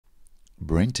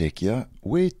BrenTech here,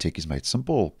 where tech is made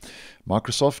simple.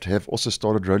 Microsoft have also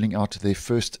started rolling out their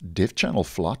first dev channel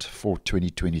flight for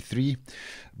 2023,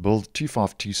 build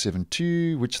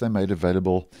 25272, which they made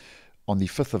available on the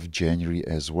 5th of January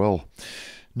as well.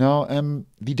 Now,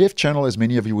 the dev channel, as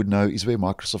many of you would know, is where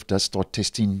Microsoft does start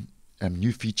testing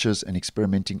new features and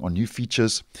experimenting on new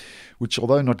features, which,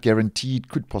 although not guaranteed,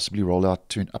 could possibly roll out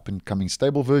to an up-and-coming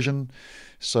stable version.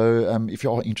 So if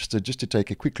you are interested, just to take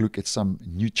a quick look at some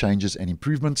new changes and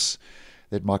improvements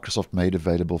that Microsoft made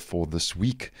available for this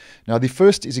week. Now, the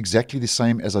first is exactly the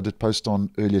same as I did post on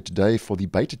earlier today for the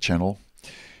beta channel,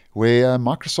 where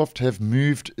Microsoft have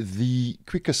moved the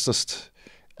Quick Assist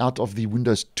out of the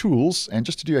Windows tools. And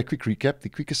just to do a quick recap, the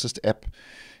Quick Assist app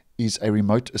is a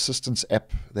remote assistance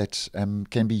app that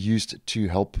can be used to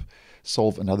help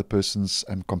solve another person's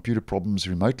computer problems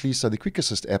remotely. So the Quick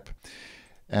Assist app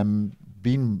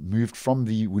been moved from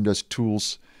the Windows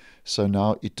tools, so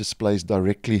now it displays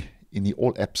directly in the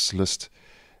All Apps list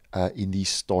in the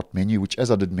Start menu, which,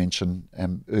 as I did mention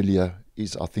earlier,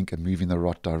 is, I think, a move in the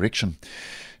right direction.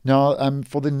 Now,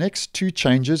 for the next two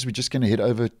changes, we're just going to head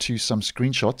over to some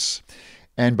screenshots.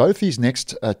 And both these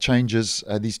next changes,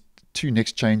 these two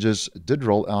next changes did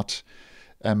roll out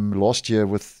last year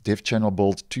with Dev Channel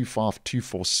Build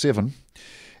 25247.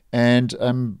 And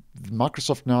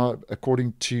Microsoft now,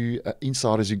 according to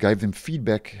insiders who gave them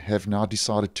feedback, have now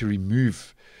decided to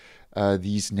remove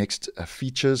these next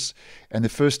features. And the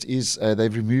first is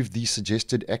they've removed the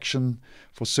suggested action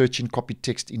for searching copy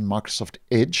text in Microsoft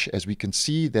Edge. As we can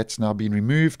see, that's now been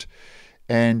removed.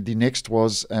 And the next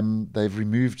was they've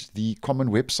removed the common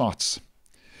websites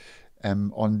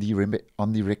on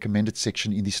the recommended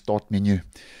section in the Start menu.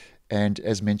 And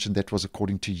as mentioned, that was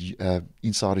according to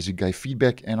insiders who gave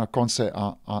feedback. And I can't say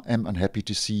I am unhappy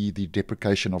to see the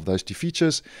deprecation of those two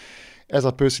features, as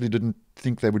I personally didn't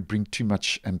think they would bring too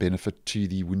much benefit to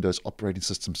the Windows operating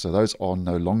system. So those are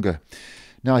no longer.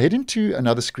 Now, heading to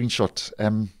another screenshot.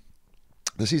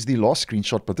 This is the last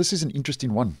screenshot, but this is an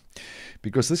interesting one,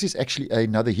 because this is actually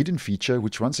another hidden feature,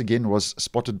 which once again was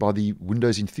spotted by the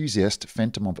Windows enthusiast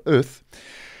Phantom of Earth,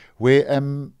 where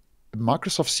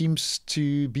Microsoft seems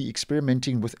to be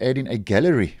experimenting with adding a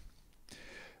gallery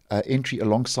entry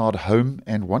alongside Home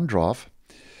and OneDrive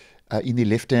in the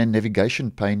left-hand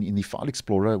navigation pane in the File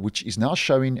Explorer, which is now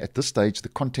showing at this stage the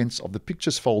contents of the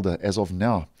Pictures folder as of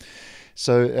now.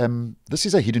 So this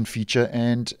is a hidden feature,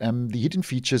 and the hidden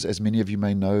features, as many of you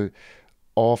may know,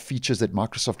 are features that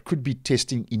Microsoft could be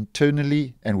testing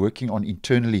internally and working on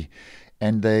internally.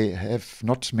 And they have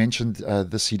not mentioned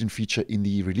this hidden feature in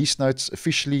the release notes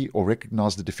officially or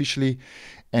recognized it officially.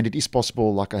 And it is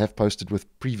possible, like I have posted with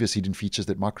previous hidden features,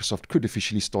 that Microsoft could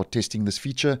officially start testing this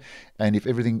feature. And if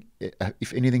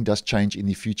anything does change in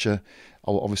the future,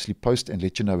 I will obviously post and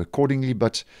let you know accordingly.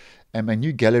 But a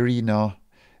new gallery now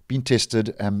been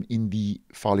tested in the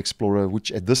File Explorer,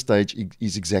 which at this stage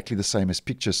is exactly the same as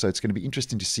Pictures. So it's going to be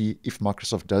interesting to see if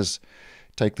Microsoft does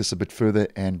take this a bit further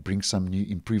and bring some new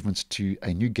improvements to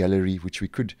a new gallery, which we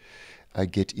could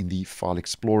get in the File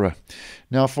Explorer.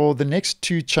 Now, for the next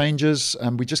two changes,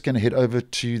 we're just going to head over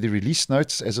to the release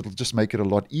notes, as it'll just make it a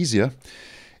lot easier.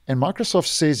 And Microsoft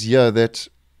says here that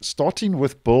starting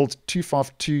with build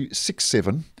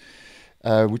 25267,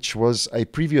 which was a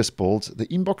previous build, the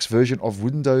inbox version of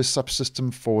Windows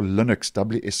Subsystem for Linux,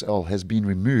 WSL, has been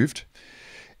removed.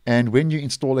 And when you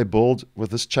install a build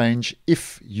with this change,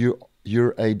 if you're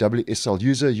a WSL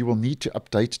user, you will need to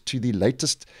update to the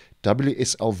latest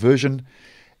WSL version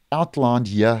outlined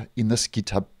here in this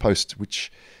GitHub post,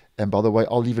 which, and by the way,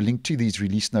 I'll leave a link to these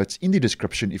release notes in the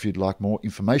description if you'd like more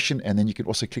information. And then you can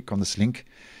also click on this link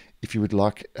if you would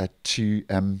like to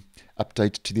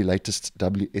update to the latest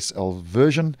WSL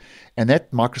version. And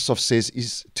that, Microsoft says,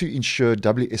 is to ensure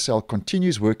WSL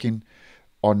continues working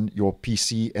on your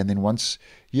PC. And then once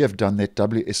you have done that,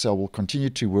 WSL will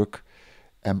continue to work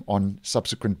on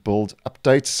subsequent build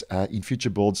updates. In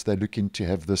future builds, they're looking to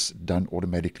have this done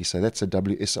automatically. So that's a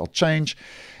WSL change.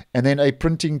 And then a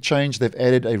printing change, they've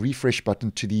added a refresh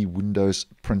button to the Windows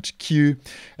print queue.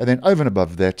 And then over and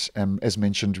above that, as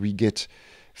mentioned, we get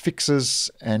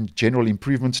fixes and general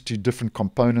improvements to different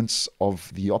components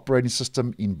of the operating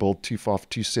system in build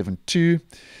 25272.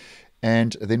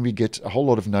 And then we get a whole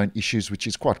lot of known issues, which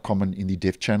is quite common in the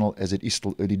dev channel, as it is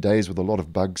still early days with a lot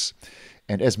of bugs.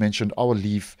 And as mentioned, I will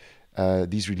leave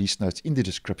these release notes in the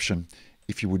description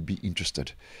if you would be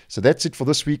interested. So that's it for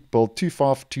this week. Build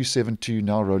 25272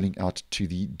 now rolling out to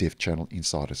the dev channel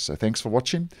insiders. So thanks for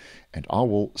watching, and I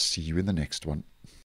will see you in the next one.